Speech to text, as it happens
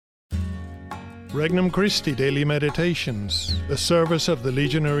Regnum Christi Daily Meditations, the service of the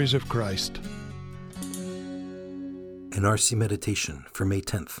Legionaries of Christ. An RC Meditation for May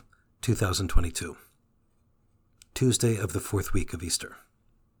 10th, 2022. Tuesday of the fourth week of Easter.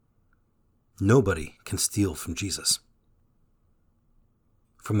 Nobody can steal from Jesus.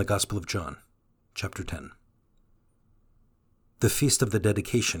 From the Gospel of John, chapter 10. The feast of the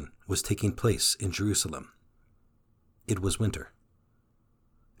dedication was taking place in Jerusalem. It was winter.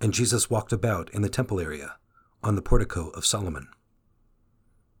 And Jesus walked about in the temple area, on the portico of Solomon.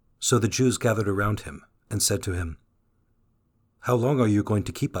 So the Jews gathered around him and said to him, "How long are you going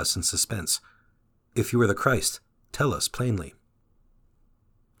to keep us in suspense? If you are the Christ, tell us plainly."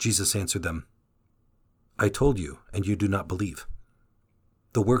 Jesus answered them, "I told you, and you do not believe.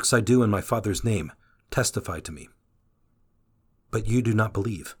 The works I do in my Father's name testify to me. But you do not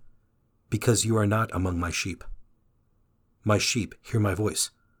believe, because you are not among my sheep. My sheep hear my voice.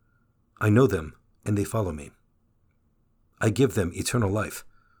 I know them, and they follow me. I give them eternal life,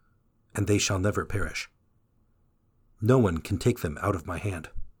 and they shall never perish. No one can take them out of my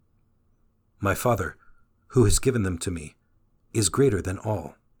hand. My Father, who has given them to me, is greater than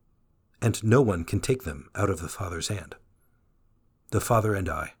all, and no one can take them out of the Father's hand. The Father and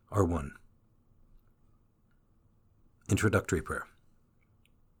I are one." Introductory Prayer.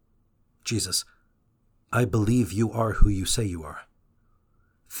 Jesus, I believe you are who you say you are.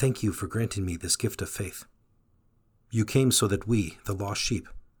 Thank you for granting me this gift of faith. You came so that we, the lost sheep,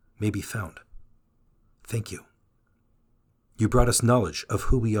 may be found. Thank you. You brought us knowledge of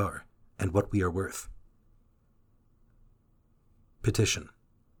who we are and what we are worth. Petition.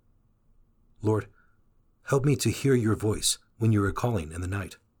 Lord, help me to hear your voice when you are calling in the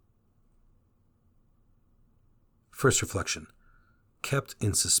night. First reflection. Kept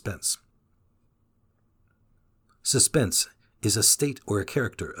in suspense. Suspense is a state or a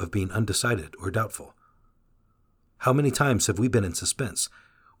character of being undecided or doubtful. How many times have we been in suspense,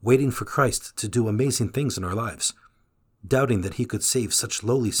 waiting for Christ to do amazing things in our lives, doubting that he could save such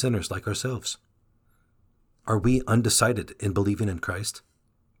lowly sinners like ourselves? Are we undecided in believing in Christ?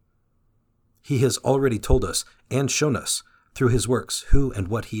 He has already told us and shown us through his works who and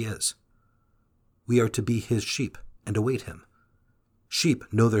what he is. We are to be his sheep and await him.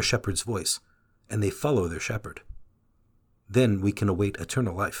 Sheep know their shepherd's voice, and they follow their shepherd. Then we can await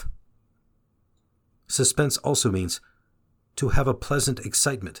eternal life. Suspense also means to have a pleasant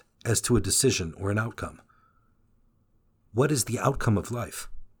excitement as to a decision or an outcome. What is the outcome of life?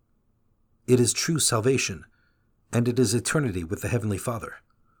 It is true salvation, and it is eternity with the Heavenly Father.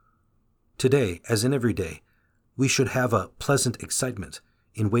 Today, as in every day, we should have a pleasant excitement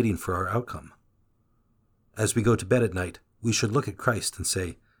in waiting for our outcome. As we go to bed at night, we should look at Christ and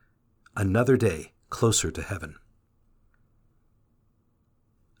say, "Another day closer to heaven."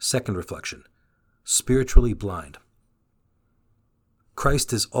 Second reflection. Spiritually blind.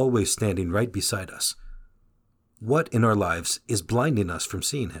 Christ is always standing right beside us. What in our lives is blinding us from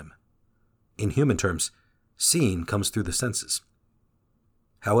seeing him? In human terms, seeing comes through the senses.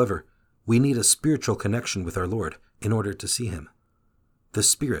 However, we need a spiritual connection with our Lord in order to see him. The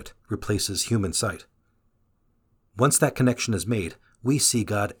Spirit replaces human sight. Once that connection is made, we see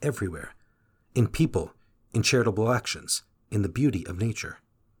God everywhere, in people, in charitable actions, in the beauty of nature.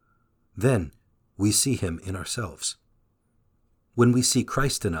 Then we see him in ourselves. When we see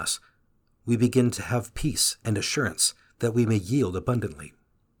Christ in us, we begin to have peace and assurance that we may yield abundantly.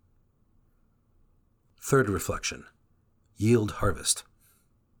 Third reflection. Yield harvest.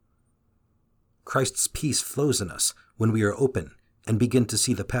 Christ's peace flows in us when we are open and begin to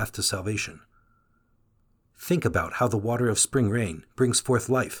see the path to salvation. Think about how the water of spring rain brings forth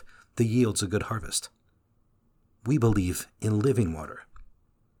life that yields a good harvest. We believe in living water.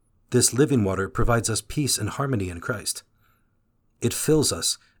 This living water provides us peace and harmony in Christ. It fills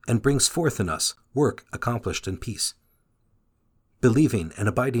us and brings forth in us work accomplished in peace. Believing and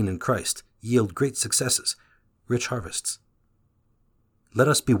abiding in Christ yield great successes, rich harvests. Let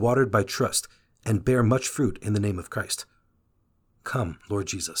us be watered by trust and bear much fruit in the name of Christ. Come, Lord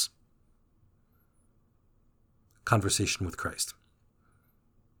Jesus. Conversation with Christ.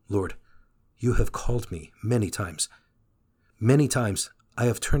 Lord, you have called me many times. Many times I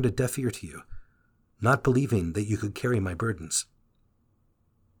have turned a deaf ear to you, not believing that you could carry my burdens.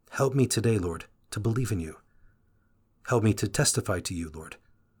 Help me today, Lord, to believe in you. Help me to testify to you, Lord.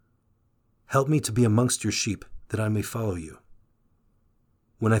 Help me to be amongst your sheep that I may follow you.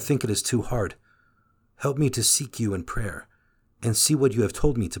 When I think it is too hard, help me to seek you in prayer and see what you have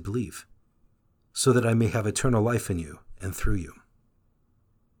told me to believe, so that I may have eternal life in you and through you.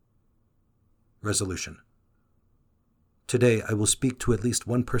 Resolution. Today I will speak to at least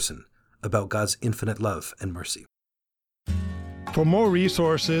one person about God's infinite love and mercy. For more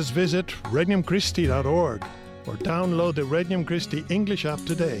resources, visit regnumchristi.org or download the Regnum Christi English app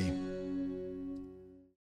today.